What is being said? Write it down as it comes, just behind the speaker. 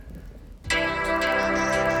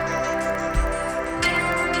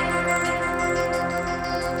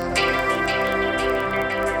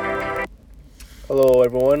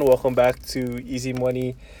everyone? Welcome back to Easy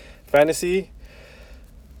Money Fantasy.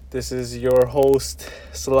 This is your host,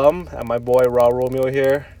 Slum, and my boy, Raw Romeo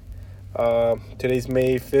here. Today's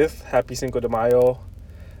May 5th. Happy Cinco de Mayo.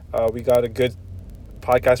 We got a good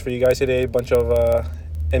podcast for you guys today. A bunch of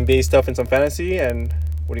NBA stuff and some fantasy. And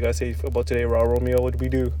what do you guys say about today, Raw Romeo? What did we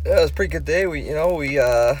do? Yeah, it was a pretty good day. We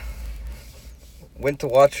went to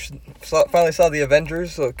watch, finally saw the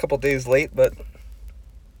Avengers a couple days late, but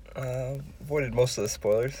avoided most of the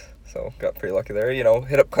spoilers, so got pretty lucky there. Hit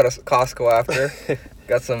up Costco after,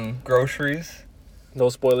 got some groceries. No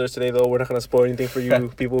spoilers today, though. We're not going to spoil anything for you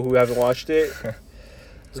people who haven't watched it.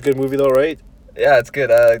 It's a good movie, though, right? Yeah, it's good.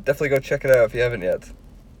 Definitely go check it out if you haven't yet.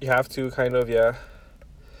 You have to, kind of, yeah.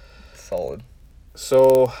 Solid.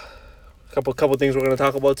 So, a couple things we're going to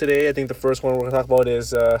talk about today. I think the first one we're going to talk about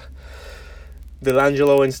is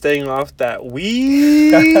Delangelo and staying off that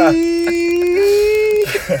weed.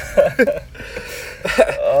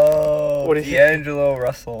 Oh, D'Angelo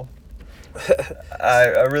Russell.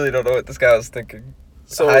 I really don't know what this guy was thinking.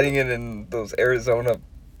 So, hiding it in those Arizona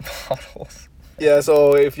bottles. Yeah,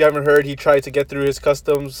 so if you haven't heard, he tried to get through his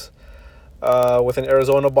customs with an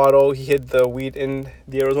Arizona bottle. He hid the weed in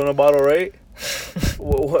the Arizona bottle, right?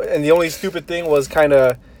 And the only stupid thing was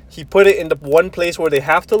he put it in the one place where they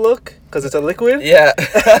have to look because it's a liquid. Yeah.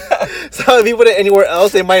 So if he put it anywhere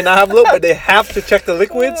else, they might not have looked, but they have to check the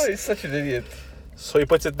liquids. Oh, he's such an idiot. So he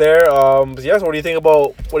puts it there. So what do you think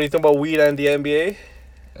about weed and the NBA?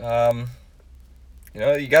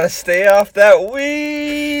 You gotta stay off that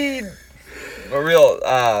weed.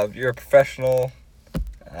 But you're a professional.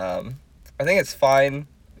 I think it's fine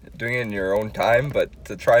doing it in your own time, but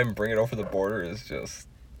to try and bring it over the border is just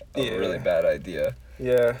a really bad idea.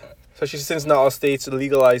 Yeah, especially since not all states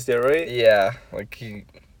legalized it, right? Yeah, I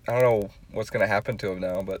don't know what's gonna happen to him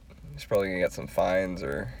now, but he's probably gonna get some fines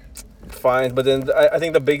or. Fine, but then I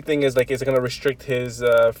think the big thing is is it gonna restrict his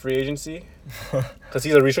free agency? Because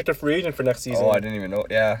he's a restricted free agent for next season. Oh, I didn't even know.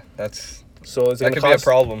 Yeah, that could be a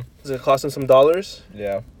problem. Is it cost him some dollars?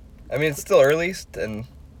 Yeah, I mean it's still early, and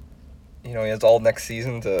he has all next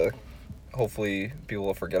season to hopefully people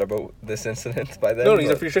will forget about this incident by then. No,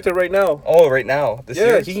 he's restricted right now. Oh, right now. This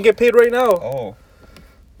year? He can get paid right now. Oh,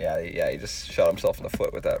 yeah, he just shot himself in the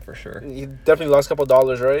foot with that for sure. He definitely lost a couple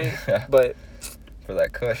dollars, right? Yeah. But for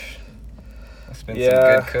that kush, it's been some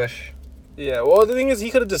good kush. Yeah. Well, the thing is, he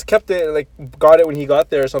could have just kept it, got it when he got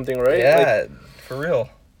there or something, right? Yeah, for real.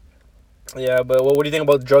 Yeah, but what do you think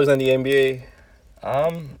about drugs and the NBA?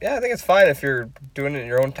 Yeah, I think it's fine if you're doing it in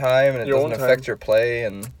your own time and it doesn't affect your play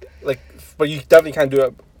and. But you definitely can't do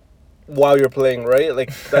it while you're playing, right?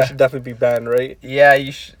 That should definitely be banned, right? Yeah,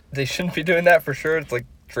 they shouldn't be doing that for sure. It's like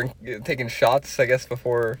taking shots, I guess,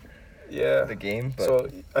 before the game. But. So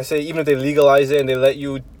I say even if they legalize it and they let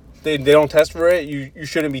you, they don't test for it, you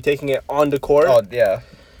shouldn't be taking it on the court. Oh, yeah.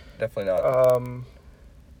 Definitely not.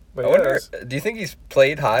 But I wonder, do you think he's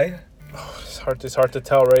played high? Oh, it's hard to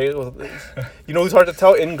tell, right? You know who's hard to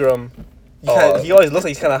tell? Ingram. He always looks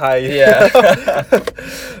like he's kind of high. Yeah.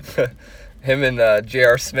 Him and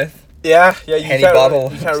J.R. Smith. Yeah. You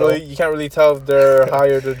can't really tell if they're high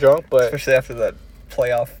or they're drunk, but especially after that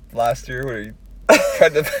playoff last year where he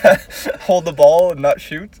tried to hold the ball and not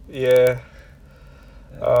shoot. Yeah.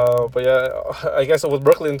 But yeah, I guess with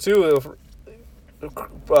Brooklyn too.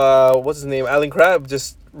 What's his name? Alan Crabb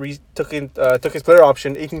just took his player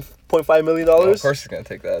option, $18.5 million. Oh, of course he's gonna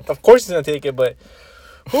take that. Of course he's gonna take it, but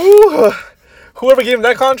whoever gave him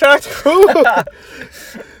that contract,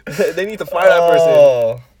 they need to fire that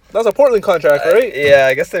person. That's a Portland contract, right? Yeah,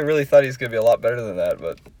 I guess they really thought he was gonna be a lot better than that,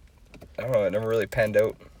 but I don't know. It never really panned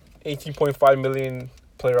out. $18.5 million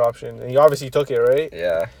player option, and he obviously took it, right?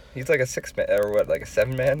 Yeah, he's like a 6-man or what, like a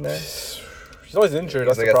 7-man there. He's always injured.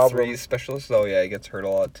 That's like the problem. A 3 specialist. Oh yeah, he gets hurt a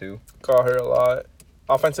lot too. Got hurt a lot.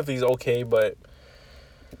 Offensively, he's okay, but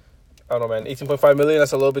I don't know, man. $18.5 million.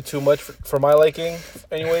 That's a little bit too much for my liking,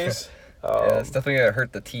 anyways. Yeah, it's definitely gonna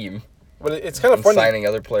hurt the team. But it's kind of funny signing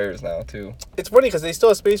other players now too. It's funny because they still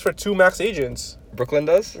have space for 2 max agents. Brooklyn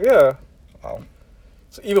does? Yeah. Wow.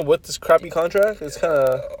 So even with this crappy contract, it's kind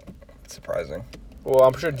of surprising. Well,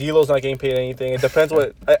 I'm sure D'Lo's not getting paid anything. It depends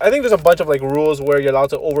what. I think there's a bunch of rules where you're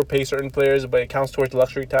allowed to overpay certain players, but it counts towards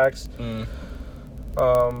luxury tax. Yeah,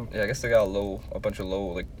 I guess they got a bunch of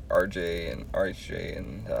low RJ and RHJ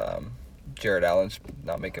and Jared Allen's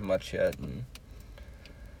not making much yet. And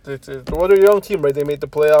well, they're a young team, right? They made the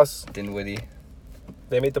playoffs. Dinwiddie.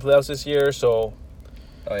 They made the playoffs this year, so.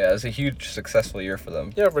 Oh yeah, it was a huge successful year for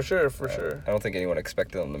them. Yeah, for sure, sure. I don't think anyone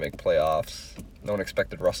expected them to make playoffs. No one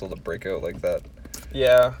expected Russell to break out like that.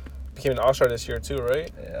 Yeah, became an All-Star this year too,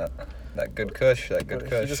 right? Yeah. That good kush. That good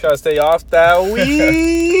kush. You just gotta stay off that weed.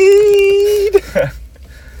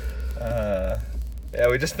 Yeah,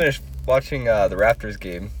 we just finished watching the Raptors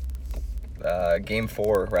game. Game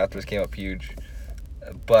 4, Raptors came up huge.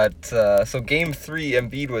 But so Game 3,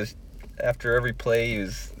 Embiid was, after every play, he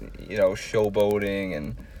was, showboating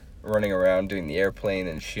and running around doing the airplane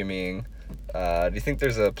and shimmying. Do you think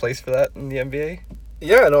there's a place for that in the NBA?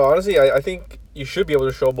 Yeah, no, honestly, I think you should be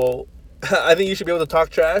able to showboat. I think you should be able to talk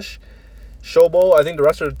trash. Showboat, I think the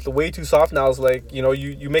refs are way too soft now. It's like,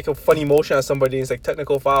 you make a funny motion at somebody, it's like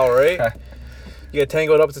technical foul, right? You get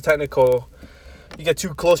tangled up, it's a technical. You get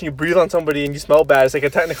too close and you breathe on somebody and you smell bad, it's like a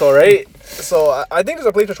technical, right? So I think there's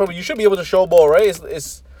a place for showboat. You should be able to showboat, right?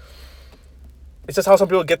 It's just how some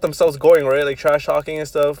people get themselves going, right? Like trash talking and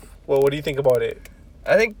stuff. Well, what do you think about it?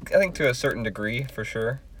 I think to a certain degree, for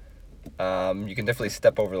sure. You can definitely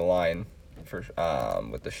step over the line for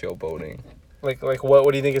with the showboating. Like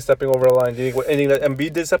what do you think is stepping over the line? Do you think anything that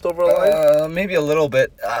Embiid did stepped over the line? Maybe a little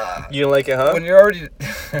bit. You don't like it, huh? When you're already,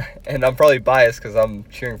 and I'm probably biased because I'm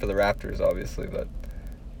cheering for the Raptors, obviously, but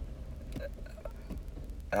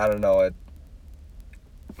I don't know.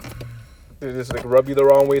 They just like rub you the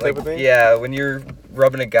wrong way type of thing. Yeah, when you're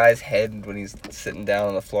rubbing a guy's head when he's sitting down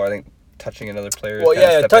on the floor, I think touching another player. Well,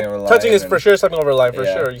 is touching is for sure stepping over the line for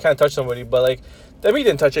sure. You can't touch somebody, but like. He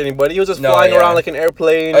didn't touch anybody. He was just flying around like an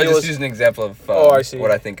airplane. I was just using an example of I see.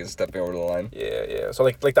 what I think is stepping over the line. Yeah. So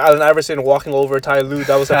like the Allen Iverson walking over Ty Lue,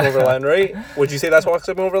 that was stepping over the line, right? Would you say that's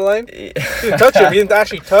stepping over the line? He didn't touch him. He didn't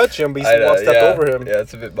actually touch him, but he stepped over him. Yeah,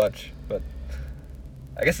 it's a bit much, but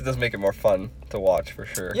I guess it does make it more fun to watch for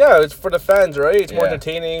sure. Yeah, it's for the fans, right? It's more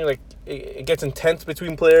entertaining. Like it gets intense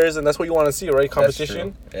between players, and that's what you want to see, right?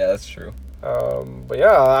 Competition. That's true. But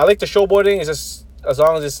yeah, I like the showboating. It's just. As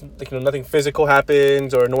long as it's nothing physical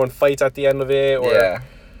happens or no one fights at the end of it, or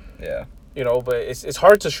yeah. But it's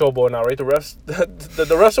hard to showboat now, right? The refs the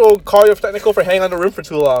refs will call you technical for hanging on the rim for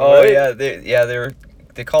too long. Oh right?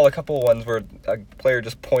 they call a couple ones where a player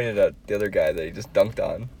just pointed at the other guy that he just dunked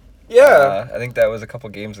on. Yeah, I think that was a couple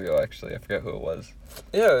games ago. Actually, I forget who it was.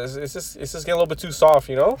 Yeah, it's just getting a little bit too soft,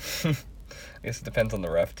 I guess it depends on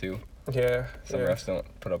the ref too. Yeah, some refs don't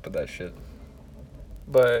put up with that shit.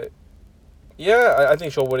 But. Yeah, I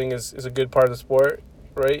think showboating is a good part of the sport,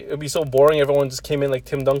 right? It'd be so boring if everyone just came in like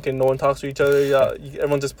Tim Duncan, no one talks to each other,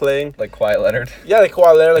 everyone's just playing. Like Kawhi Leonard? Yeah, like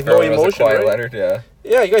Kawhi Leonard, like no emotion, Kawhi right? Leonard, yeah.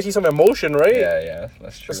 Yeah, you guys see some emotion, right? Yeah,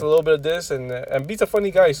 that's true. Just a little bit of this, and Beat's a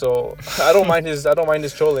funny guy, so I don't mind his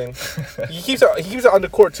trolling. He keeps it on the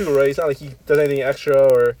court too, right? It's not like he does anything extra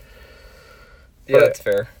or... Yeah, that's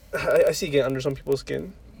fair. I see it getting under some people's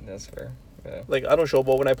skin. That's fair, yeah. Like, I don't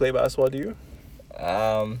showboat when I play basketball, do you?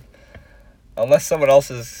 Unless someone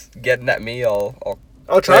else is getting at me, I'll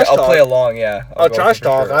trash talk. I'll play along, yeah. I'll trash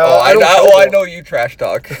talk. Sure. I know you trash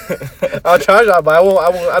talk. I'll trash talk, but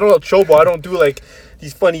I don't showboat. I don't do like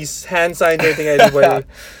these funny hand signs or anything at anybody.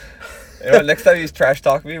 Next time you trash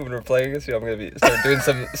talk me when we're playing this, I'm gonna start doing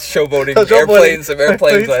some showboating, some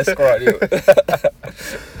airplanes when I score on you.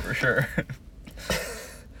 For sure.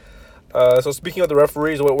 So speaking of the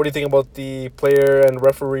referees, what do you think about the player and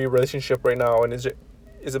referee relationship right now? And is it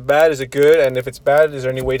bad? Is it good? And if it's bad, is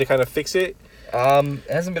there any way to kind of fix it? It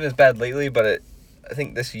hasn't been as bad lately, but I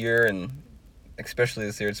think this year, and especially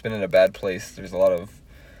this year, it's been in a bad place. There's a lot of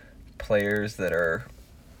players that are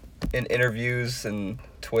in interviews and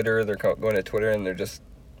Twitter. They're going to Twitter and they're just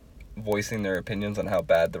voicing their opinions on how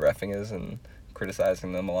bad the reffing is and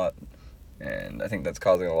criticizing them a lot. And I think that's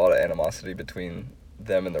causing a lot of animosity between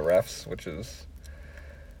them and the refs, which is...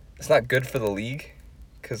 It's not good for the league,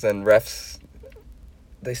 because then refs...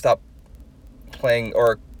 They stop playing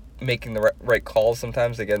or making the right calls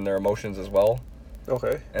sometimes. They get in their emotions as well.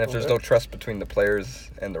 Okay. And if there's no trust between the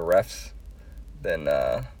players and the refs, then,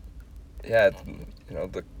 the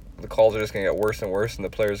calls are just going to get worse and worse, and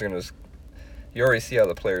the players are going to just... You already see how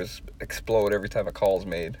the players explode every time a call is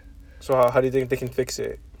made. So how do you think they can fix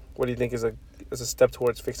it? What do you think is a step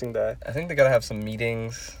towards fixing that? I think they got to have some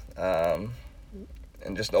meetings and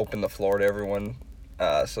just open the floor to everyone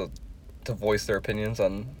to voice their opinions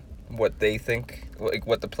on what they think, like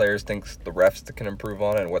what the players think the refs can improve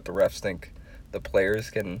on, and what the refs think the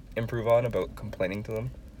players can improve on about complaining to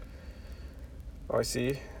them. Oh, I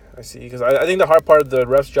see. Because I think the hard part of the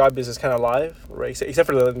ref's job is kind of live, right? Except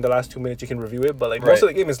for the last 2 minutes you can review it, but like most of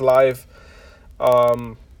the game is live.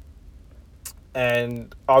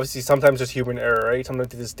 And obviously sometimes there's human error, right?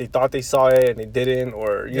 Sometimes they thought they saw it and they didn't,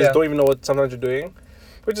 or you just don't even know what sometimes you're doing.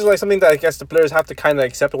 Which is like something that I guess the players have to kind of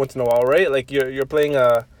accept once in a while, right? Like you're playing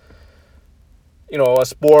a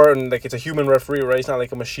sport, and like it's a human referee, right? It's not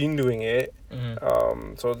like a machine doing it.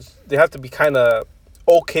 Mm-hmm. So they have to be kind of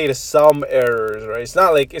okay to some errors, right? It's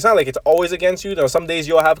not like it's always against you. Some days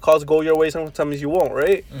you'll have calls go your way, sometimes you won't,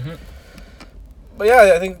 right? Mm-hmm. But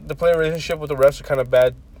yeah, I think the player relationship with the refs are kind of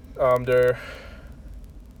bad. They're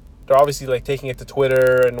obviously like taking it to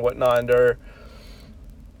Twitter and whatnot, and they're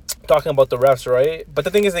talking about the refs, right? But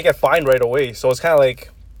the thing is, they get fined right away, so it's kind of like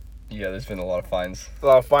there's been a lot of fines.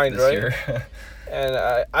 This right? Year.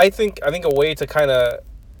 And I think a way to kind of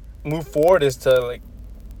move forward is to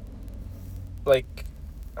like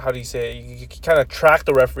how do you say it? You kind of track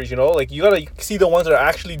the referees, like you gotta see the ones that are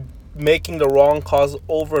actually making the wrong calls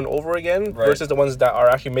over and over again versus the ones that are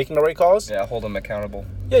actually making the right calls. Yeah, hold them accountable.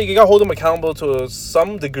 Yeah, you gotta hold them accountable to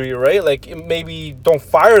some degree, right? Like maybe don't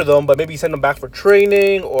fire them, but maybe send them back for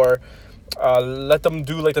training, or let them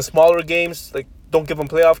do like the smaller games, like don't give them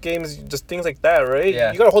playoff games, just things like that, right?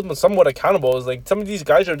 Yeah. You gotta hold them somewhat accountable. It's like some of these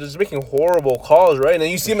guys are just making horrible calls, right? And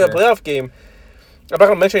then you see them in a playoff game. I'm not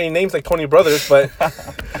gonna mention any names like Tony Brothers, but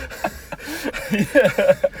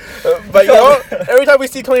but every time we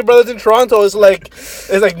see Tony Brothers in Toronto, it's like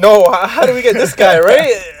no, how do we get this guy,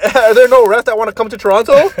 right? Are there no refs that want to come to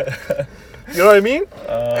Toronto? You know what I mean?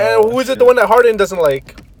 And who is it? The one that Harden doesn't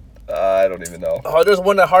like? I don't even know. Oh, there's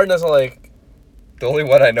one that Harden doesn't like. The only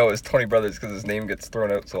one I know is Tony Brothers because his name gets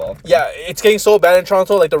thrown out so often. Yeah, it's getting so bad in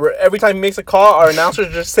Toronto. Like every time he makes a call, our announcers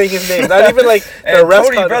are just saying his name. Not even like and the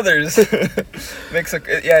refs. Tony Brothers makes a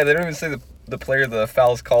they don't even say the player the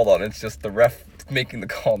foul's called on. It's just the ref making the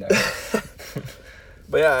call now.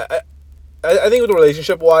 But yeah, I think with the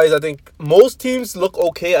relationship wise, I think most teams look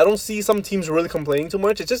okay. I don't see some teams really complaining too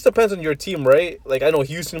much. It just depends on your team, right? Like I know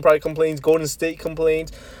Houston probably complains, Golden State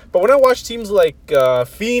complains, but when I watch teams like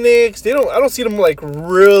Phoenix, I don't see them like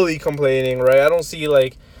really complaining, right? I don't see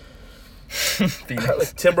like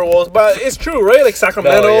Timberwolves, but it's true, right? Like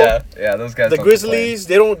Sacramento, yeah, those guys. The Grizzlies,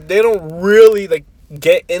 complain. They don't really like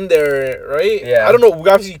get in there, right? Yeah. I don't know. We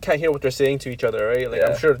obviously can't hear what they're saying to each other, right? Like Yeah.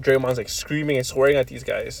 I'm sure Draymond's like screaming and swearing at these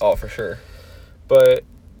guys. Oh, for sure. But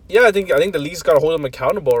yeah, I think the league's got to hold them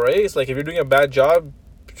accountable, right? It's like if you're doing a bad job,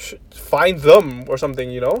 find them or something,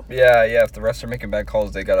 Yeah. If the refs are making bad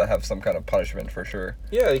calls, they gotta have some kind of punishment for sure.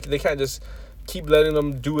 Yeah, they can't just keep letting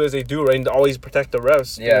them do as they do, right? And always protect the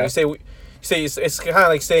refs. Yeah. You say it's kind of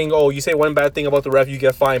like saying, oh, you say one bad thing about the ref, you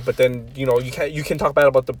get fined, but then you can talk bad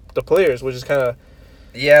about the players, which is kind of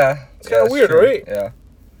it's kind of weird, true. right? Yeah.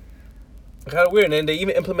 Kind of weird. And then they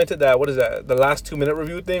even implemented that, what is that, the last 2-minute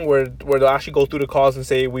review thing where they'll actually go through the calls and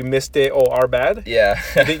say we missed it, oh, our bad. Yeah.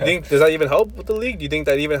 Do you think does that even help with the league? Do you think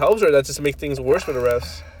that even helps, or that just makes things worse for the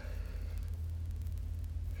refs?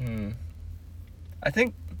 I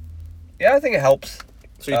think it helps.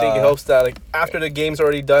 So you think it helps that like after the game's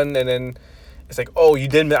already done and then it's like, oh, you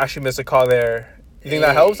did actually miss a call there. You think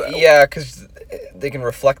that helps? Yeah, because they can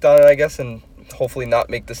reflect on it, I guess, and hopefully not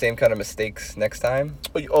make the same kind of mistakes next time.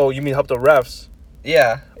 Oh, you mean help the refs?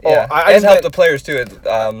 Yeah. Oh, and help the players too.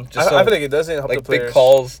 I feel like it doesn't help the players. Big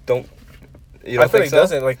calls don't. You don't I feel think like it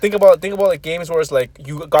doesn't. Like think about like games where it's like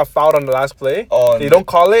you got fouled on the last play. Oh, they don't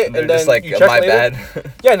call it, and then just like, you check my later.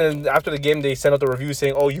 bad. Yeah, and then after the game, they send out the review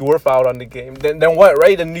saying, "Oh, you were fouled on the game." Then what,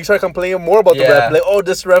 right? Then you start complaining more about the ref. Like, oh,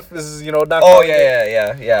 this ref is not. Oh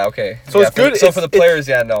yeah. Okay. So it's good. So for the players,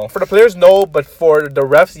 no. For the players, no, but for the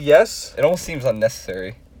refs, yes. It almost seems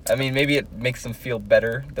unnecessary. I mean, maybe it makes them feel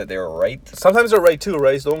better that they were right. Sometimes they're right too,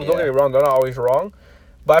 right? So don't get me wrong; they're not always wrong.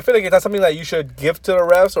 But I feel like that's something that you should give to the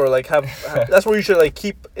refs, or like have. That's where you should like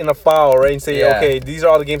keep in a file, right? And say, okay, these are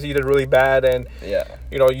all the games that you did really bad, and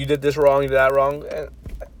you did this wrong, you did that wrong, and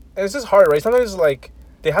it's just hard, right? Sometimes it's like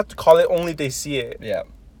they have to call it only if they see it. Yeah.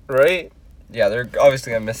 Right. Yeah, they're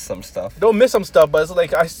obviously gonna miss some stuff. They'll miss some stuff, but it's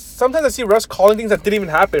like sometimes I see refs calling things that didn't even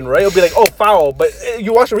happen, right? It'll be like, oh, foul, but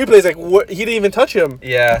you watch the replays, like what, he didn't even touch him.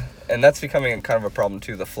 Yeah, and that's becoming kind of a problem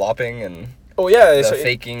too. The flopping and the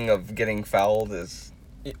faking of getting fouled is.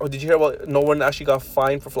 Oh, did you hear about no one actually got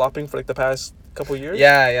fined for flopping for like the past couple of years?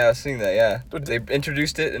 Yeah, I was seeing that. Yeah, they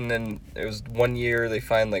introduced it, and then it was 1 year they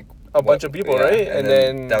fined like a bunch of people, right? And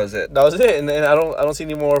then that was it. And then I don't see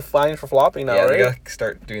any more fines for flopping now, right? Yeah, they gotta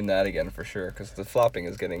start doing that again for sure, because the flopping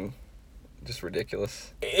is getting just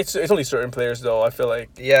ridiculous. It's only certain players though. I feel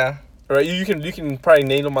like. Yeah. Right, you can probably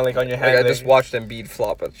name them on your hand. I just watched Embiid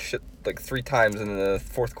flop at shit like 3 times in the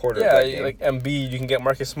fourth quarter. Yeah, of that game. like Embiid, you can get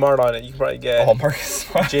Marcus Smart on it. You can probably get Marcus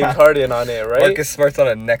Smart, James Harden on it, right? Marcus Smart's on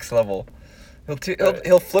a next level.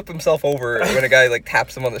 He'll flip himself over when a guy like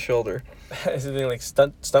taps him on the shoulder. It's doing like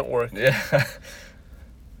stunt work. Yeah.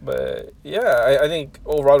 But yeah, I think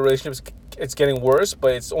overall the relationship it's getting worse,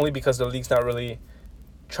 but it's only because the league's not really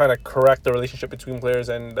trying to correct the relationship between players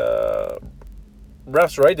and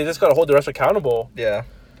refs, right? They just gotta hold the refs accountable. Yeah.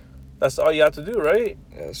 That's all you have to do, right?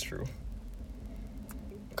 Yeah, that's true.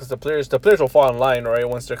 because the players will fall in line, right?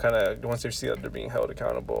 Once they see that they're being held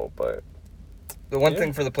accountable. But the one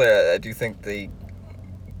thing for the player, I do think they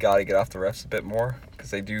gotta get off the refs a bit more, because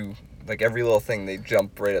they do, like, every little thing they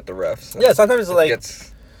jump right at the refs. Yeah, sometimes it like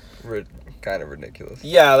gets kind of ridiculous.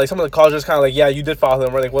 Yeah, like some of the calls just kind of like, yeah, you did foul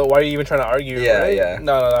them. We're like, well, why are you even trying to argue? Yeah, right? yeah.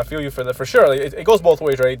 No, I feel you for sure. Like, it goes both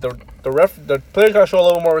ways, right? The players gotta show a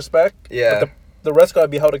little more respect. Yeah. But the refs gotta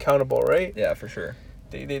be held accountable, right? Yeah, for sure.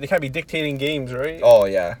 They can't be dictating games, right? Oh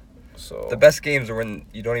yeah. So the best games are when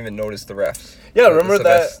you don't even notice the refs. Yeah, remember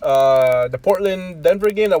that the Portland Denver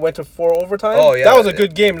game that went to 4 overtime? Oh yeah, that was a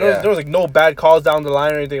good game. There was like no bad calls down the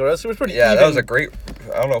line or anything. It was pretty. Yeah, even. That was a great.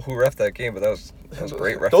 I don't know who reffed that game, but that was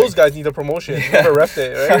great reffing. Those guys need a promotion. Whoever reffed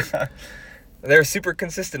it, right? They're super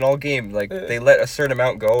consistent all game. Like they let a certain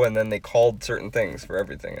amount go, and then they called certain things for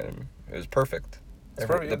everything, and it was perfect.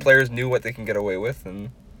 The players knew what they can get away with, and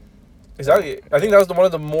exactly. I think that was one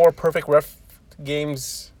of the more perfect ref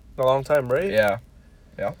games in a long time, right? Yeah.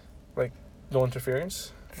 Like no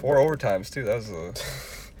interference. 4 overtimes too. That was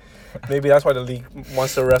maybe that's why the league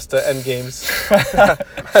wants to rest the end games.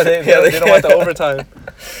 they don't want the overtime.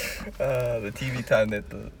 The TV time they have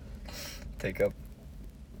to take up.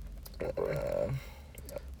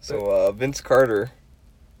 So Vince Carter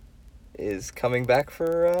is coming back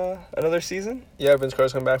for another season? Yeah, Vince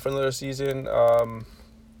Carter's coming back for another season.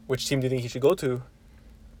 Which team do you think he should go to?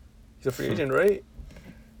 He's a free agent, right?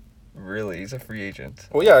 Really? He's a free agent.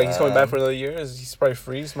 Well, yeah, he's coming back for another year. He's probably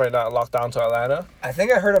free. He might not lock down to Atlanta. I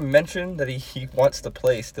think I heard him mention that he wants to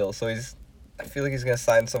play still, so I feel like he's going to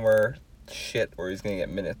sign somewhere shit where he's going to get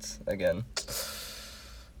minutes again.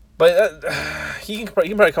 But he can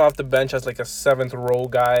probably come off the bench as like a 7th row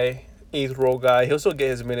guy, 8th row guy. He'll still get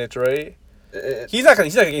his minutes, right? He's not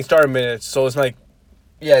getting starter minutes, so it's like...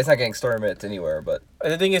 Yeah, he's not getting starter minutes anywhere, but...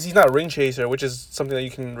 And the thing is, he's not a ring chaser, which is something that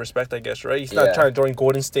you can respect, I guess, right? He's not trying to join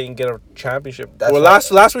Golden State and get a championship.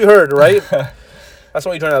 Last we heard, right? That's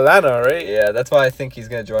why he joined Atlanta, right? Yeah, that's why I think he's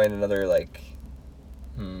going to join another, like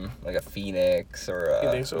a Phoenix or...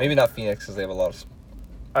 You think so? Maybe not Phoenix, because they have a lot of...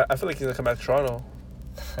 I feel like he's going to come back to Toronto.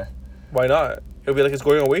 Why not? It'll be like his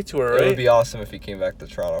going away tour, right? It would be awesome if he came back to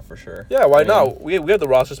Toronto, for sure. Yeah, why not? We have the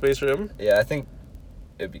roster space for him. Yeah, I think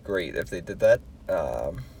it'd be great if they did that.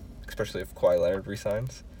 Especially if Kawhi Leonard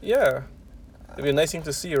resigns. Yeah. It'd be a nice thing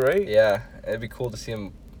to see, right? Yeah. It'd be cool to see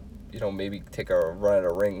him, maybe take a run at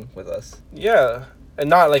a ring with us. Yeah. And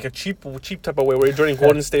not like a cheap type of way where you're joining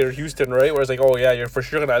Golden State or Houston, right? Where it's like, oh, yeah, you're for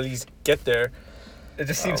sure going to at least get there. It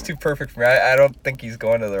just seems too perfect for me. I don't think he's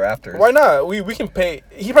going to the Raptors. Why not? We can pay.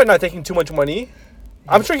 He's probably not taking too much money.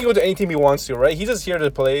 I'm sure he can go to any team he wants to, right? He's just here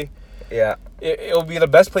to play. Yeah. It'll be the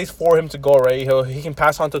best place for him to go, right? He can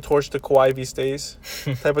pass on the torch to Kawhi if he stays,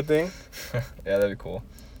 type of thing. Yeah, that'd be cool.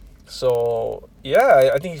 So,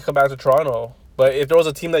 yeah, I think he can come back to Toronto. But if there was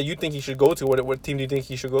a team that you think he should go to, what team do you think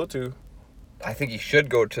he should go to? I think he should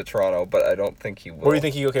go to Toronto, but I don't think he will. Where do you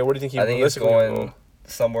think he I think he's going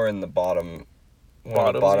somewhere in the bottom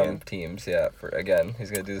teams, yeah.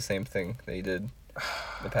 He's going to do the same thing that he did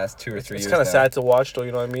the past 2 or 3 years. It's kind of sad to watch, though,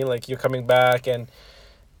 you know what I mean? Like, you're coming back and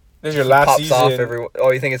this is your last season.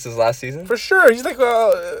 Oh, you think it's his last season? For sure. He's like,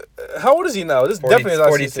 how old is he now? This is definitely his last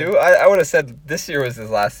 42? season. I would have said this year was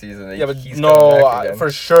his last season. Yeah, but no,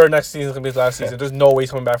 for sure next season is going to be his last season. There's no way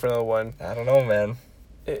he's coming back for another one. I don't know, man.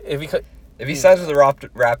 If he signs with the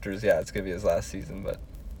Raptors, yeah, it's going to be his last season, but...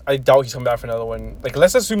 I doubt he's coming back for another one. Like,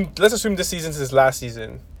 let's assume this season's his last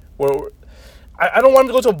season. I don't want him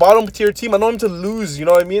to go to a bottom tier team. I don't want him to lose, you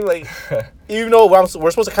know what I mean? Like, even though we're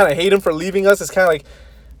supposed to kind of hate him for leaving us, it's kind of like...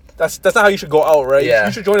 That's not how you should go out, right? Yeah.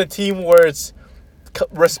 You should join a team where it's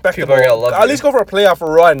respectable. People are gonna love At least go for a playoff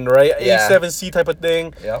run, right? Yeah. A7C type of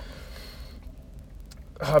thing. Yep.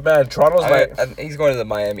 Oh, man, Toronto's he's going to the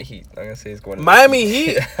Miami Heat. I'm going to say he's going to Miami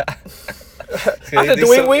Heat? After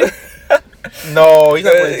Dwayne Wade? No, he's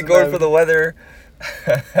not going for the weather.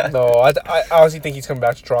 No, I honestly think he's coming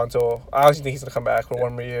back to Toronto. I honestly think he's going to come back for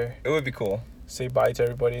one more year. It would be cool. Say bye to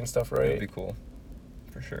everybody and stuff, right? It would be cool.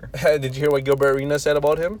 For sure. Did you hear what Gilbert Arenas said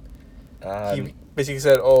about him? He basically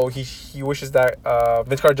said, he wishes that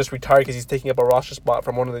Vince Carter just retired because he's taking up a roster spot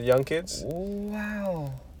from one of the young kids. Oh,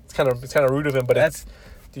 wow. It's kind of rude of him, but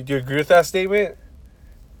do you agree with that statement?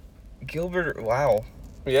 Gilbert, wow.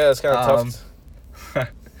 Yeah, it's kind of tough.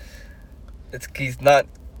 He's not.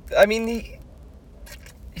 I mean,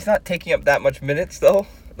 he's not taking up that much minutes though.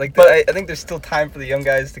 Like, but I think there's still time for the young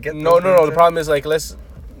guys to get. No. The problem is the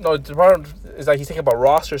problem is that he's taking up a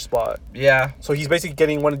roster spot. Yeah. So he's basically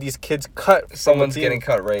getting one of these kids cut. Someone's getting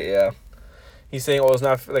cut, right? Yeah. He's saying, it's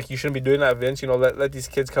not like you shouldn't be doing that, Vince. Let these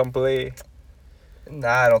kids come play. Nah,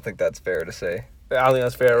 I don't think that's fair to say. I don't think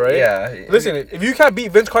that's fair, right? Yeah. Listen, if you can't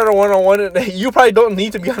beat Vince Carter 1-on-1, you probably don't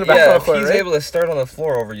need to be on the basketball if court, he's right? able to start on the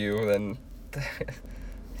floor over you, then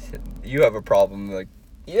you have a problem. Like,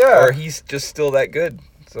 Yeah. or he's just still that good.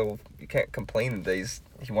 So you can't complain that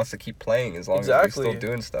he wants to keep playing as long as he's still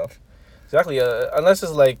doing stuff. Exactly. Unless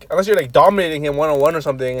you're like dominating him 1-on-1 or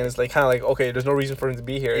something, and it's like kind of like, okay, there's no reason for him to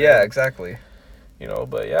be here. Yeah, exactly. You know,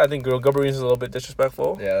 but yeah, I think Gilbert Arenas is a little bit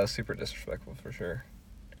disrespectful. Yeah, that's super disrespectful for sure.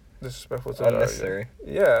 Disrespectful to unnecessary.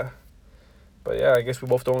 Yeah. But yeah, I guess we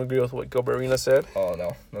both don't agree with what Gilbert Arenas said. Oh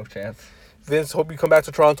no chance. Vince, hope you come back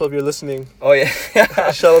to Toronto if you're listening. Oh yeah.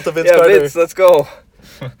 Shout out to Vince Carter. Vince, let's go.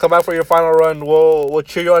 Come back for your final run. We'll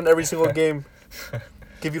cheer you on every single game.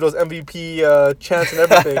 Give you those MVP chants and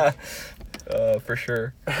everything. For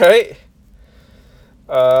sure. Right?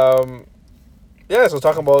 Yeah, so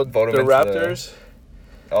talking about Vote the Raptors.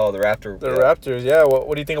 The Raptor. The Raptors, yeah.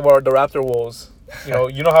 What do you think about the Raptor woes?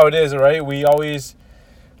 You know how it is, right? We always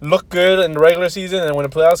look good in the regular season, and when the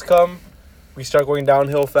playoffs come, we start going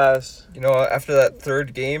downhill fast. After that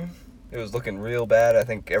third game, it was looking real bad. I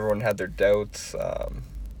think everyone had their doubts.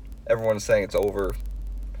 Everyone's saying it's over.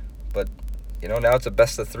 But, now it's a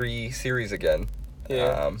best-of-3 series again.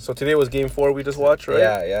 Yeah. So today was Game 4 we just watched, right?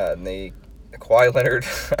 Yeah. And Kawhi Leonard,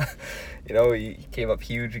 he came up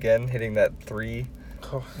huge again, hitting that 3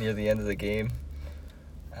 near the end of the game.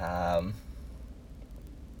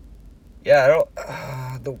 Yeah,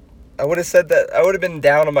 I would have said that. I would have been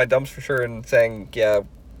down on my dumps for sure and saying, yeah,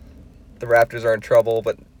 the Raptors are in trouble.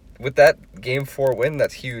 But with that Game 4 win,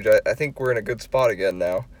 that's huge. I think we're in a good spot again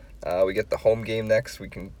now. We get the home game next.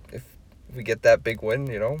 If we get that big win,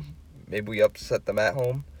 maybe we upset them at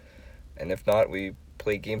home. And if not, we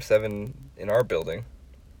play Game 7 in our building.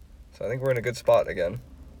 So I think we're in a good spot again.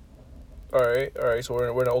 All right. So we're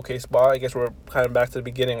in an okay spot. I guess we're kind of back to the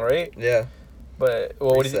beginning, right? Yeah. But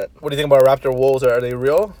what do you think about Raptor Wolves? Are they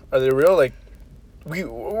real? Like,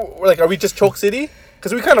 are we just Choke City?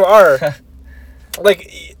 Because we kind of are. like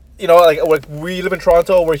we live in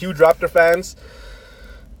Toronto. We're huge Raptor fans.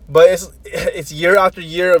 But it's year after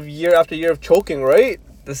year of choking, right?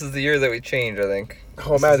 This is the year that we change, I think.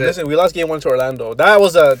 Oh man, listen, we lost Game 1 to Orlando. That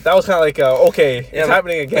was kind of like okay, it's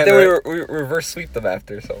happening again. But then right? we reverse sweep them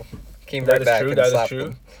after, so came that right back true, and slapped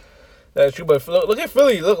them. That is true, but look at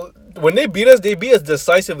Philly. Look, when they beat us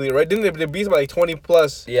decisively, right? Didn't they beat us by like 20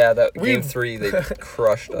 plus? Yeah, Game 3, they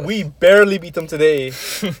crushed us. We barely beat them today.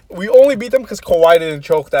 We only beat them because Kawhi didn't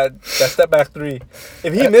choke that step back 3.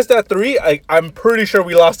 If he missed that 3, I'm pretty sure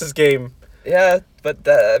we lost this game. Yeah, but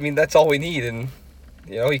that's all we need, and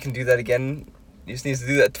he can do that again. He just needs to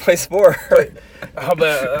do that twice more. How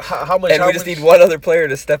much? And we just need one other player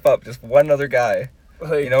to step up, just one other guy.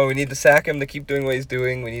 Like, we need to sack him to keep doing what he's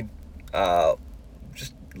doing. We need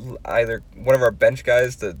just either one of our bench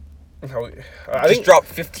guys to drop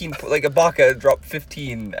 15, like Ibaka dropped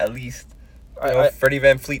 15 at least. Freddie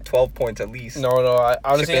Van Fleet 12 points at least. No.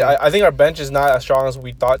 Honestly, I think our bench is not as strong as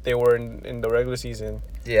we thought they were in the regular season.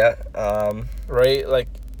 Yeah. Right. Like,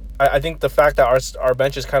 I think the fact that our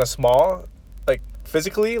bench is kind of small, like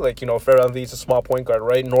physically, like Fred VanVleet's a small point guard,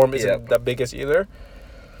 right? Norm isn't that biggest either.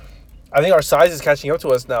 I think our size is catching up to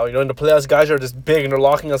us now. In the playoffs, guys are just big and they're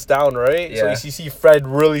locking us down, right? Yeah. So you see Fred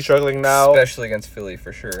really struggling now, especially against Philly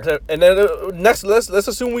for sure. And then next, let's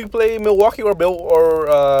assume we play Milwaukee or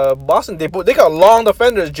Boston. They got long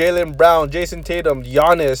defenders: Jaylen Brown, Jason Tatum,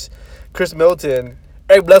 Giannis, Chris Middleton.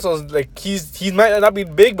 Eric Bledsoe's like he might not be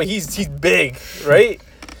big, but he's big, right?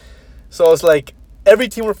 So it's like every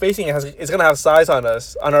team we're facing is gonna have size on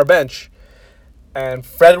us on our bench. And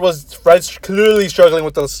Fred's clearly struggling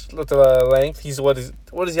with the length. He's what is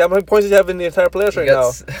he? How many points does he have in the entire playoffs right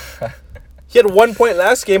now? He had 1 point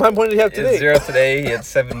last game. How many points did he have today? 0 today. He had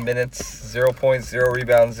 7 minutes, 0 points, 0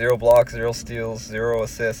 rebounds, 0 blocks, 0 steals, 0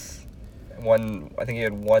 assists. I think he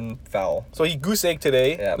had 1 foul. So he goose egg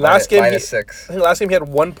today. Yeah, last game minus 6. I think last game he had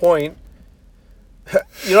 1 point.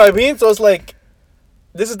 You know what I mean? So it's like,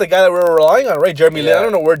 this is the guy that we're relying on, right? Jeremy Lin. I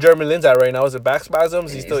don't know where Jeremy Lin's at right now. Is it back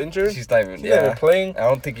spasms? He's still injured? He's not even, He's not even playing. I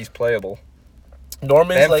don't think he's playable.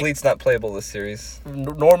 Norman's Van Fleet's not playable this series.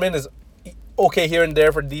 Norman is okay here and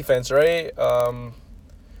there for defense, right?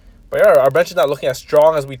 But yeah, our bench is not looking as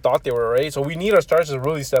strong as we thought they were, right? So we need our starters to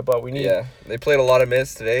really step up. They played a lot of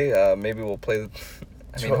minutes today. Maybe we'll play.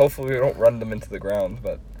 Hopefully we don't run them into the ground,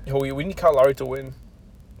 but we need Kyle Lowry to win.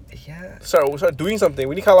 Yeah. Start doing something.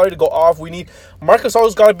 We need Kyle Lowry to go off. We need Marcus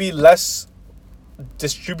always got to be less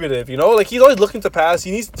distributive. Like he's always looking to pass.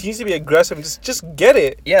 He needs to be aggressive and just get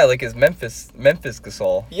it. Yeah, like his Memphis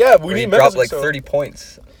Gasol. Yeah, we need Memphis dropped like 30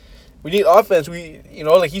 points. We need offense.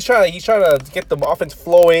 He's trying to get the offense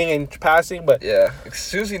flowing and passing, but Yeah. As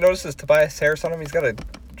soon as he notices Tobias Harris on him, he's got to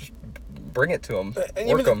just bring it to him. and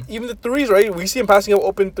Work him. even the threes, right? We see him passing up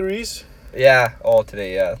open threes. Yeah. Oh,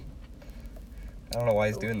 today, yeah. I don't know why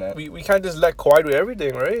he's doing that. We can't just let Kawhi do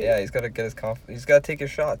everything, right? Yeah, he's got to get his He's got to take his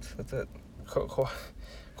shots. That's it.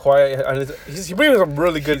 Kawhi, and he brings some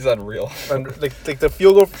really good, He's unreal. and like the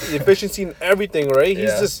field goal efficiency and everything, right? He's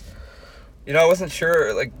Yeah. just You know, I wasn't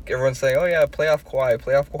sure. Like everyone's saying, "Oh yeah, playoff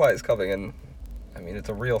Kawhi is coming," and I mean, it's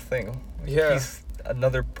a real thing. Yeah. He's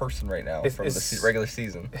another person right now from the regular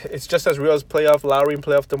season. it's just as real as playoff Lowry and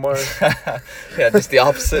playoff DeMar. Yeah, just the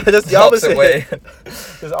opposite. Just the opposite. way.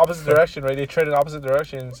 It's the opposite direction, right? They trade in opposite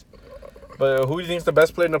directions. But who do you think is the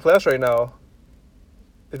best player in the playoffs right now?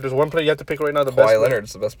 If there's one player you have to pick right now, the best. Kawhi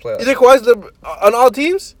Leonard's the best player. You think Kawhi's on all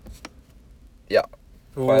teams? Yeah.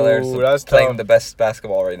 Ooh, Kawhi Leonard's that's playing tough. the best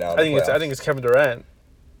basketball right now. I think it's Kevin Durant.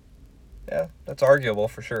 Yeah, that's arguable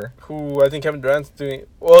for sure. Who I think Kevin Durant's doing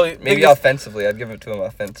well. Maybe offensively, I'd give it to him I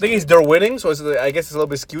offensively. think they're winning, so I guess it's a little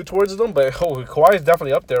bit skewed towards them. But Kawhi is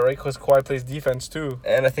definitely up there, right? Because Kawhi plays defense too.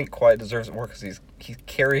 And I think Kawhi deserves it more because he's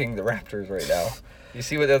carrying the Raptors right now. You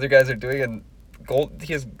see what the other guys are doing,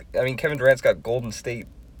 and Kevin Durant's got Golden State.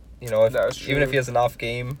 You know, That's true. even if he has an off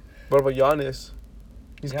game. What about Giannis?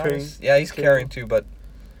 He's carrying. Yeah, he's carrying too, but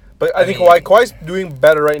I think Kawhi's doing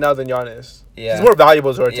better right now than Giannis. Yeah. He's more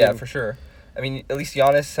valuable to our team. yeah, for sure. I mean, at least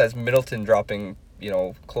Giannis has Middleton dropping,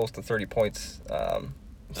 close to 30 points.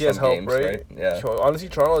 He has some help, games, right? Yeah, Honestly,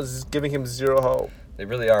 Toronto is giving him zero help. they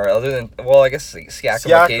really are. Other than, I guess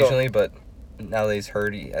Siakam occasionally, but now that he's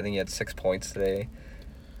hurt, I think he had 6 points today.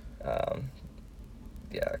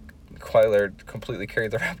 Yeah, Kawhi Leonard completely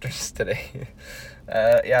carried the Raptors today.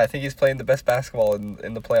 I think he's playing the best basketball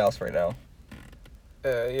in the playoffs right now.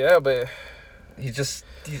 Yeah, but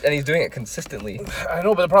He's doing it consistently. I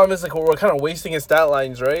know, but the problem is we're kind of wasting his stat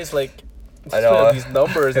lines, right? It's I know. these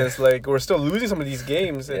numbers, and it's we're still losing some of these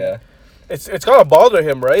games. And Yeah. It's gotta bother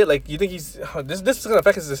him, right? You think this is gonna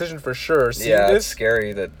affect his decision for sure. Seeing It's this,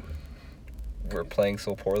 scary that we're playing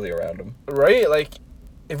so poorly around him. right?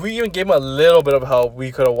 If we even gave him a little bit of help,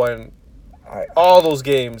 we could have won all those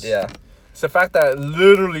games. Yeah. It's the fact that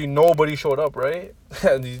literally nobody showed up, right?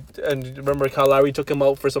 And remember, Kyle Lowry took him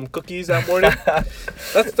out for some cookies that morning.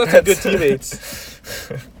 That's some good teammates,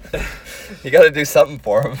 You got to do something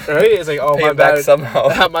for him. right? It's oh, Pay my him back bad,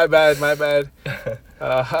 somehow. my bad.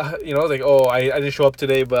 I didn't show up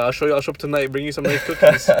today, but I'll show up tonight. Bring you some nice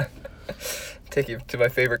cookies. Take you to my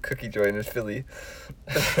favorite cookie joint in Philly.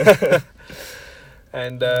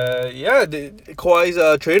 And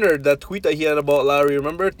Kawhi's trainer, that tweet that he had about Lowry,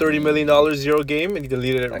 remember? $30 million, 0 game, and he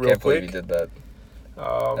deleted it I real can't quick. believe he did that.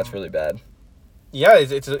 That's really bad. Yeah,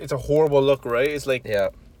 it's a horrible look, right? It's Yeah.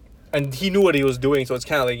 and he knew what he was doing, so it's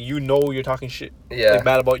kind of you're talking shit Yeah.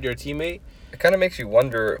 bad about your teammate. It kind of makes you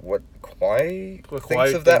wonder what Kawhi What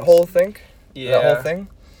thinks Kawhi of that thinks. whole thing. Yeah. That whole thing.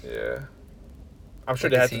 Yeah. I'm sure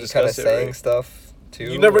Like, they had is to he discuss it, saying right? stuff too.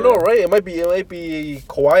 You never or- know, right? It might be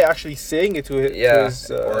Kawhi actually saying it to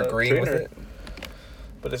his or agreeing trainer. with it.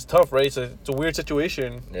 But it's tough, right? It's a weird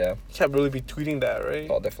situation. Yeah. You can't really be tweeting that, right?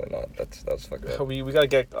 Oh, definitely not. That's fucked up. We gotta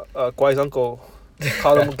get Kawhi's uncle,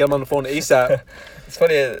 call him, get him on the phone ASAP. It's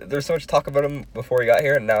funny. There's so much talk about him before he got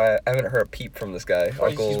here, and now I haven't heard a peep from this guy. He's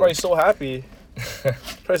probably so happy.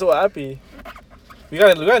 Probably so happy. We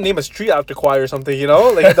gotta name a street after Kawhi or something,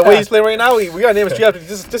 the way he's playing right now. We gotta name a street after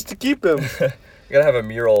just to keep him. You gotta have a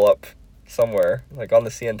mural up somewhere, like on the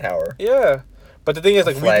CN Tower. Yeah, but the thing is,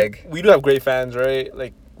 Flag. we do have great fans, right?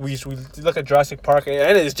 We look at Jurassic Park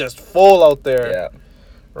and it's just full out there. Yeah.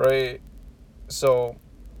 Right. So,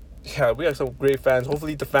 yeah, we have some great fans.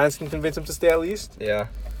 Hopefully, the fans can convince him to stay at least. Yeah.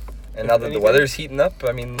 And If now that the anything- weather's heating up,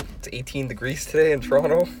 I mean, it's 18 degrees today in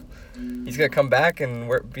Toronto. He's gonna come back and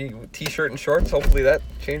be t-shirt and shorts. Hopefully that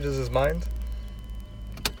changes his mind.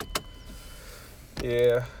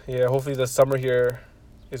 Yeah. Hopefully, the summer here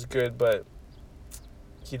is good, but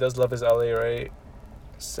he does love his LA, right?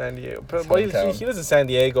 San Diego. But he lives in San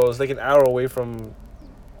Diego. It's an hour away from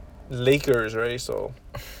Lakers, right? So,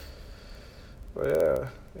 but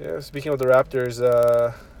yeah. Speaking of the Raptors,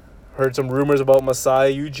 heard some rumors about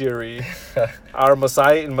Masai Ujiri. Our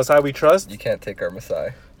Masai, in Masai we trust. You can't take our Masai.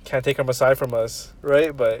 Can't take our Masai from us,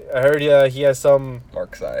 right? But I heard he has some.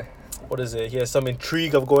 Mark Sai. What is it? He has some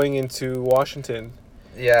intrigue of going into Washington.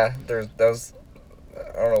 Yeah, I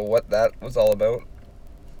don't know what that was all about.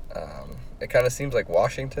 It kind of seems like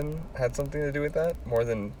Washington had something to do with that more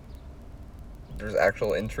than there's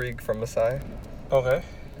actual intrigue from Masai. Okay.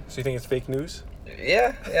 So you think it's fake news?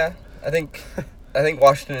 Yeah. I think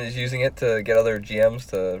Washington is using it to get other GMs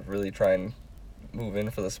to really try and move in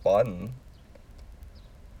for the spot, and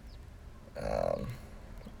I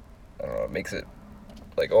don't know, it makes it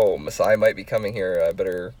like, oh, Masai might be coming here. I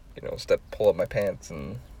better, pull up my pants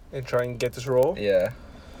and try and get this role. Yeah.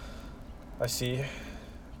 I see.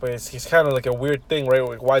 But it's kind of like a weird thing, right?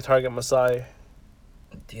 Like, why target Masai?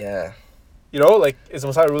 Yeah. Like, is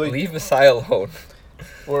Masai really... Leave Masai alone.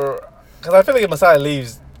 Because I feel like if Masai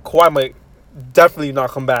leaves, Kawhi might definitely not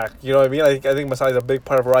come back. You know what I mean? I think Masai is a big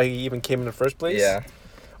part of why he even came in the first place. Yeah.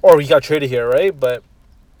 Or he got traded here, right? But,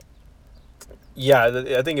 yeah,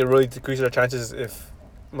 I think it really decreases our chances if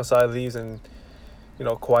Masai leaves and,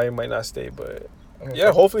 Kawhi might not stay. But,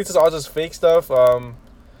 yeah, hopefully it's all just fake stuff. I'm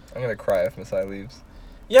going to cry if Masai leaves.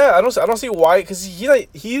 Yeah, I don't see why, because he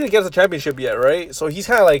didn't get us a championship yet, right? So he's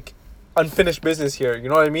kind of like unfinished business here. You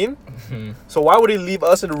know what I mean? Mm-hmm. So why would he leave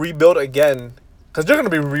us and rebuild again? Because they're gonna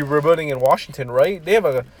be rebuilding in Washington, right? They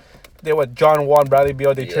have John Wall, Bradley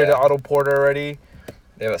Beal. They traded Otto Porter already.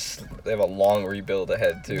 They have a long rebuild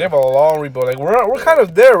ahead too. They have a long rebuild. Like we're kind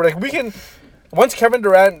of there. Like we can, once Kevin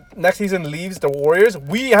Durant next season leaves the Warriors,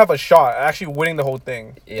 we have a shot at actually winning the whole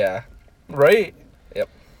thing. Yeah. Right. Yep.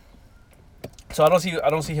 So I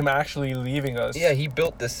don't see him actually leaving us. Yeah, he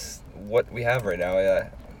built what we have right now. Yeah,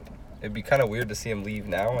 it'd be kind of weird to see him leave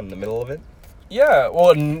now in the middle of it. Yeah,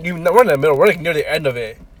 well, we're in the middle. We're like near the end of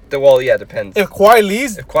it. Well, yeah, depends. If Kawhi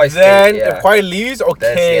leaves, if Kawhi okay,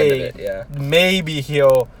 that's the end of it, yeah. Maybe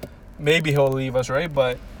he'll leave us, right?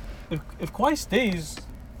 But if Kawhi stays,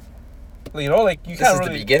 like you can't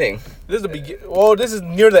really. The beginning. This is the beginning. Well, this is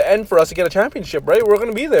near the end for us to get a championship, right? We're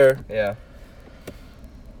gonna be there. Yeah.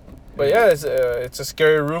 But yeah, it's a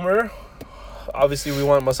scary rumor. Obviously, we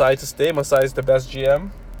want Masai to stay. Masai is the best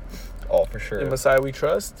GM. Oh, for sure. In Masai, we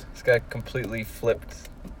trust. This guy completely flipped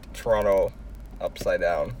Toronto upside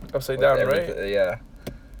down. Upside down, right? Yeah.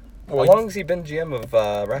 Well, how long has he been GM of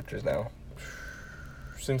Raptors now?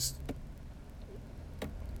 Since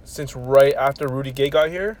right after Rudy Gay got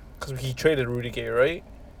here, because he traded Rudy Gay, right?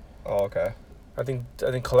 Oh, okay. I think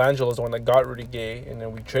Colangelo is the one that got Rudy Gay, and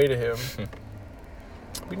then we traded him.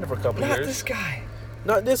 Been there for a couple years. Not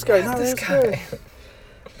this guy. Not this guy.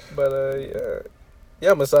 But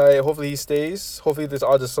yeah, Masai. Hopefully he stays. Hopefully there's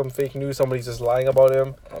all just some fake news. Somebody's just lying about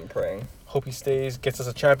him. I'm praying. Hope he stays. Gets us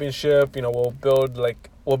a championship. We'll build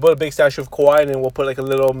a big statue of Kawhi, and then we'll put like a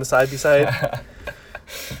little Masai beside.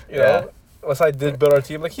 you know, Masai did build our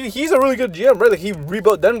team. Like he's a really good GM, right? Like he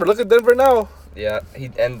rebuilt Denver. Look at Denver now. Yeah,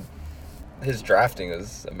 his drafting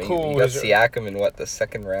was amazing. Cool. He got Siakam in the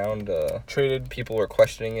second round. Traded. People were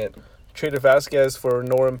questioning it. Traded Vasquez for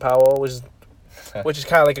Norman Powell, which is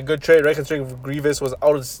kind of like a good trade, right? Considering Grievous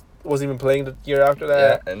wasn't even playing the year after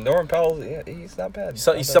that. Yeah, and Norman Powell, he's not bad.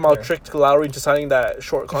 He somehow tricked Lowry into signing that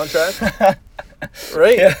short contract,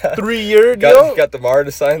 right? Yeah. 3-year deal. Got DeMar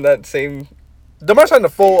to sign that same. DeMar signed a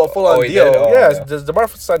full on deal. Did? Oh, yeah, DeMar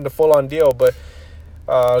signed a full on deal, but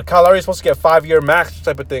Kyle Lowry is supposed to get 5-year max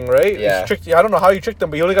type of thing, right? Yeah. I don't know how you tricked him,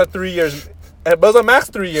 but he only got 3 years. But it was a max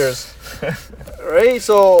 3 years, right?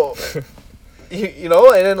 So,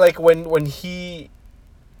 and then like when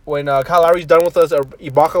Kyle Lowry's done with us, or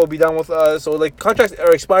Ibaka will be done with us, so like contracts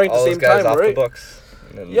are expiring at the same time, off right? The books.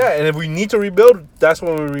 Yeah, and if we need to rebuild, that's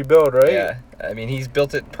when we rebuild, right? Yeah, I mean he's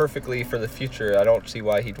built it perfectly for the future. I don't see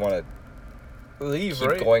why he'd want to leave, keep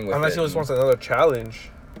right? going with unless it. he just wants another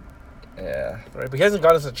challenge. Yeah. Right, but he hasn't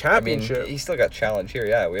got us a championship. I mean, he's still got challenge here.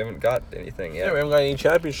 Yeah, we haven't got anything yet. Yeah, we haven't got any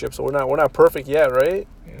championships, so we're not perfect yet, right?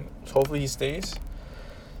 Yeah. So hopefully he stays.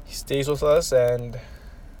 He stays with us, and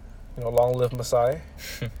long live Masai.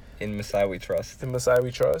 In Masai we trust. In Masai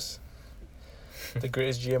we trust. The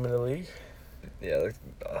greatest GM in the league. Yeah.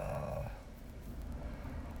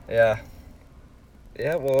 Yeah.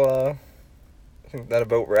 Yeah. Well, I think that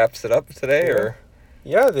about wraps it up today. Yeah. Or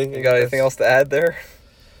yeah, I think you got anything else to add there?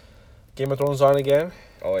 Game of Thrones on again.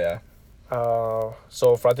 Oh yeah.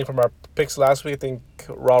 So from our picks last week, I think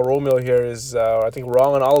Raw Romeo here is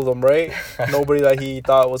wrong on all of them, right? Nobody that he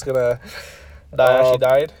thought was gonna die actually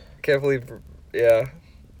died. Can't believe. Yeah.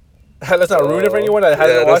 Let's not ruin it for anyone that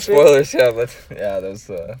hasn't watched it. Spoilers, yeah, but yeah,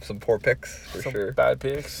 there's some poor picks for some sure. Bad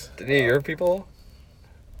picks. Did any of your people?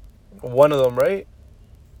 One of them, right?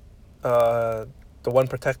 The one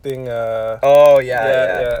protecting. Oh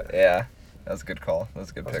yeah. That was a good call. That was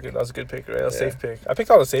a good pick. That was a good pick, right? That was a safe pick. I picked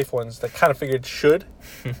all the safe ones that kind of figured should.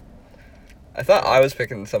 I thought I was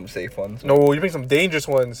picking some safe ones. No, you picked some dangerous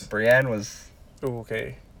ones. Brienne was. Ooh,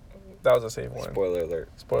 okay. That was a safe one. Spoiler alert.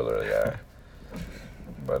 Spoiler, yeah.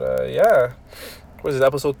 But, yeah. What is it,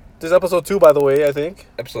 episode? This is episode 2, by the way, I think.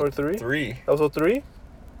 Episode or 3? 3. Episode 3?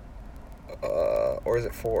 Or is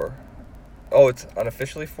it 4? Oh, it's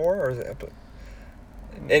unofficially 4, or is it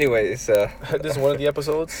Anyways, This is one of the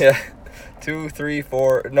episodes. yeah, 2, 3,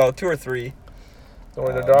 4. No, 2 or 3. Don't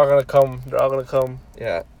worry, they're all gonna come. They're all gonna come.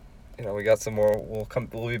 Yeah, we got some more.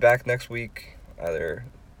 We'll be back next week, either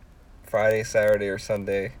Friday, Saturday, or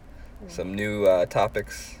Sunday. Some new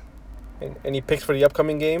topics. Any picks for the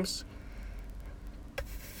upcoming games?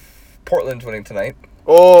 Portland's winning tonight.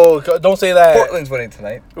 Oh, don't say that. Portland's winning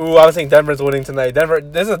tonight. Ooh, I was thinking Denver's winning tonight. Denver,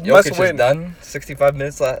 this is a must Jokic win. is done. 65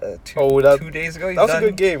 minutes 2 days ago. He's that was done. a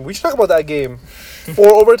good game. We should talk about that game.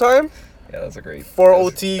 4 overtime. Yeah, that was a great. 4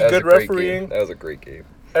 OT. That was Good a great refereeing. game. That was a great game.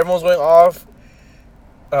 Everyone's going off.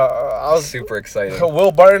 I was super excited.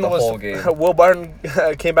 Will Barton the was. whole game. Will Barton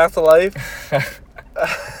came back to life.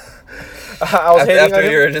 I was hating after on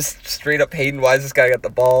him. you're just straight up hating why this guy got the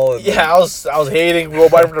ball. And Yeah, I was hating Will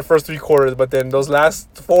Barton for the first 3 quarters, but then those last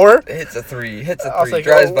 4, hits a three, I was like,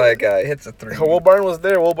 drives by a guy, hits a 3. Will Barton was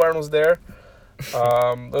there. It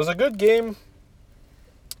was a good game.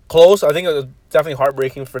 Close. I think it was definitely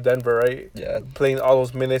heartbreaking for Denver, right? Yeah, Playing all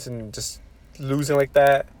those minutes and just losing like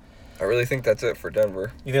that. I really think that's it for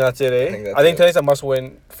Denver. You think that's it, eh? I think tonight's a must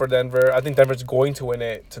win for Denver. I think Denver's going to win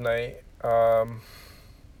it tonight.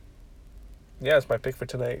 Yeah, it's my pick for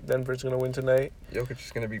tonight. Denver's going to win tonight. Jokic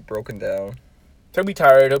is going to be broken down. He'll be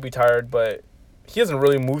tired, but he hasn't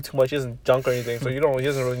really moved too much. He hasn't junked or anything, so he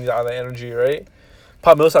doesn't really need all that energy, right?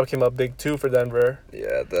 Pop Millsap came up big too for Denver.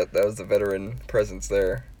 Yeah, that was the veteran presence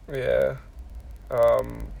there. Yeah.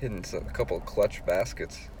 Hitting a couple of clutch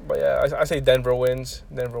baskets. But yeah, I say Denver wins.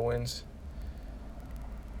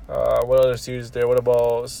 What other series there? What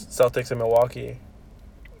about Celtics and Milwaukee?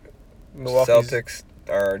 Celtics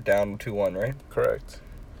are down 2-1, right? Correct.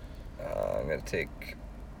 I'm going to take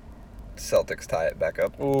Celtics tie it back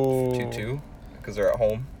up. Ooh. 2-2 because they're at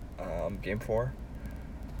home. Game 4.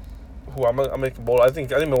 Ooh, I'm making bold. I think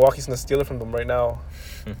Milwaukee's going to steal it from them right now.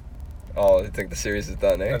 Oh, I think the series is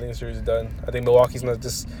done, eh? I think the series is done. I think Milwaukee's going to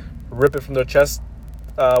just rip it from their chest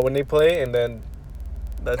when they play, and then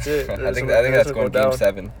that's it. I think that's going Game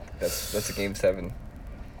 7. That's a Game 7.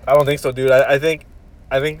 I don't think so, dude. I think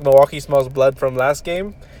Milwaukee smells blood from last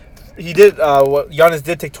game. He did. Giannis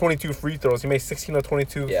did take 22 free throws. He made 16 of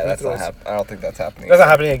 22. Yeah, that's not happening. I don't think that's happening. That's not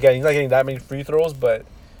happening again. He's not getting that many free throws, but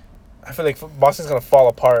I feel like Boston's gonna fall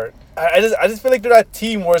apart. I just feel like they're that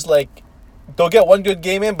team where it's like they'll get one good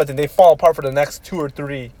game in, but then they fall apart for the next 2 or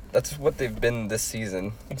 3. That's what they've been this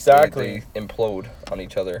season. Exactly. They implode on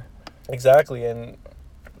each other. Exactly, and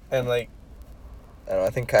like I don't know, I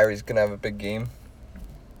think Kyrie's gonna have a big game.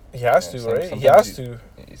 he has to, right? He has to.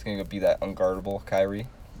 He's gonna be that unguardable Kyrie.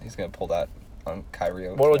 He's gonna pull that on Kyrie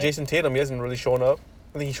out. What about Jason Tatum? He hasn't really shown up.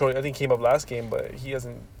 I think he came up last game, but he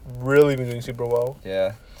hasn't really been doing super well.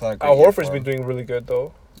 Yeah, it's not a great Al year Horford's for him. been doing really good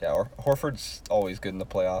though. Yeah, Horford's always good in the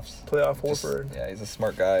playoffs. Horford. Yeah, he's a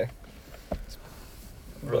smart guy.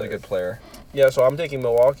 Really good player. Yeah, so I'm taking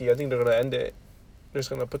Milwaukee. I think they're gonna end it. They're just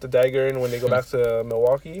gonna put the dagger in when they go back to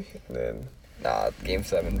Milwaukee, and then. Nah, Game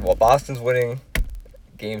 7. Well, Boston's winning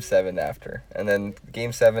Game 7 after. And then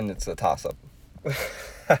Game 7, it's a toss-up.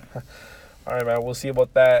 All right, man. We'll see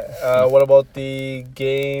about that. What about the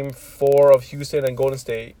Game 4 of Houston and Golden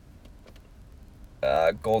State?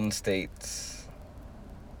 Golden State.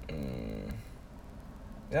 Yeah,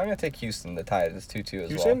 I'm going to take Houston to tie it. It's 2-2 as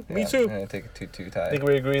Houston? well. Me too. I'm going to take a 2-2 tie. I think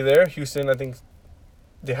we agree there. Houston, I think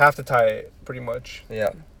they have to tie it pretty much.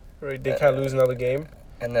 Yeah. Right? They can't lose another game.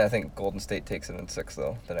 And then I think Golden State takes it in 6,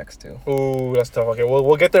 though, the next 2. Ooh, that's tough. Okay,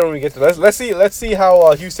 we'll get there when we get there. Let's see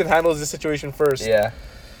how Houston handles this situation first. Yeah.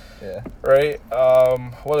 Right?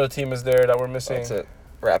 What other team is there that we're missing? That's it.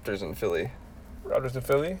 Raptors in Philly. Raptors in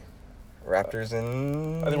Philly? Raptors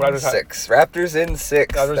in I think Raptors 6. Raptors in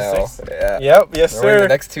 6 Raptors now. in 6? Yeah. Yep, yes, They're winning sir. the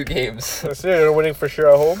next 2 games. Yes, sir. They're winning for sure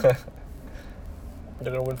at home.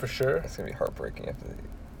 They're going to win for sure. It's going to be heartbreaking if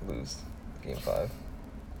they lose Game 5.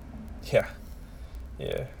 Yeah.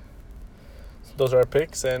 So those are our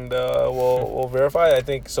picks, and we'll verify. I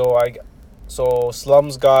think so. So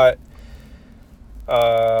Slum's got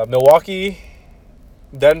Milwaukee,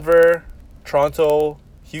 Denver, Toronto,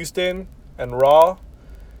 Houston, and Raw.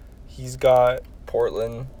 He's got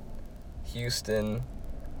Portland, Houston,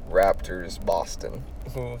 Raptors, Boston.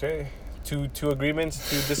 okay, two agreements,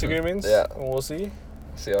 2 disagreements. Yeah. We'll see.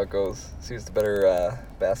 See how it goes. See who's the better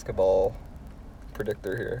basketball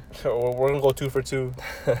predictor here. We're gonna go 2 for 2,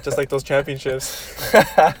 just like those championships.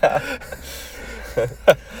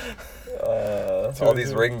 All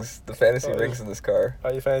these rings, the fantasy rings in this car.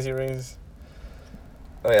 All your fantasy rings.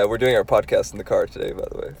 Oh yeah, we're doing our podcast in the car today, by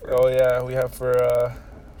the way. Oh yeah, we have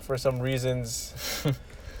for some reasons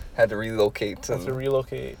Had to relocate. have to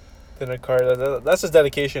relocate in a car. That's just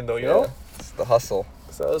dedication, though, you know. It's the hustle.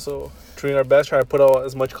 So doing our best, trying to put out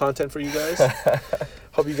as much content for you guys.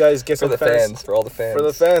 Hope you guys get For some the fans, for all the fans. For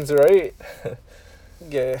the fans, right?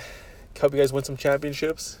 Yeah. Hope you guys win some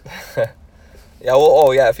championships. Yeah,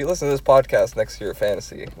 well, if you listen to this podcast next year at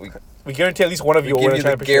Fantasy, we guarantee at least one of you will win a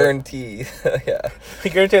championship. Guarantee. Yeah. We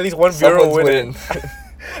guarantee at least one viewer will win it.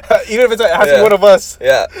 Even if it has to be one of us.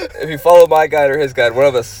 Yeah. If you follow my guide or his guide, one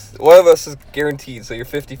of us is guaranteed, so you're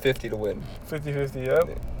 50-50 to win. 50-50, yep.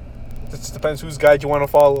 It just depends whose guide you want to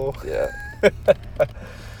follow. Yeah.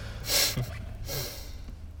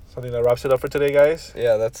 Something that wraps it up for today, guys.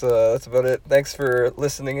 Yeah, that's about it. Thanks for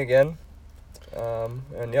listening again.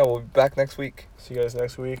 And yeah, we'll be back next week. See you guys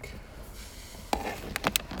next week.